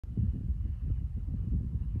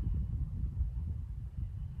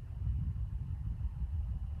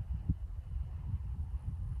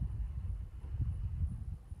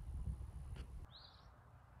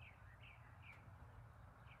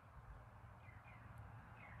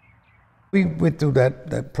We went through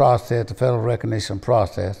that process, the federal recognition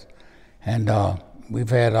process, and we've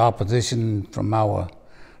had opposition from our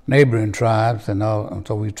neighboring tribes, and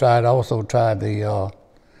so we tried the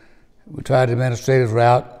administrative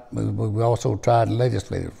route. We also tried the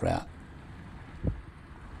legislative route.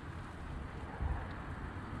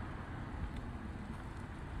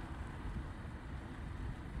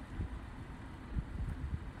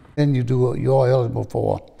 Then you're eligible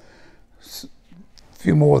for a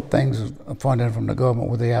few more things, funding from the government,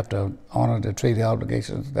 where they have to honor the treaty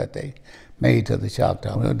obligations that they made to the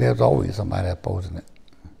Choctaw. Well, there's always somebody opposing it,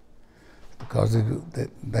 because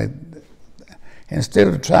instead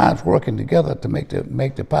of the tribes working together to make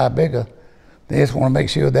the pie bigger, they just want to make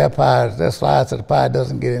sure their slice of the pie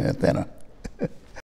doesn't get any thinner.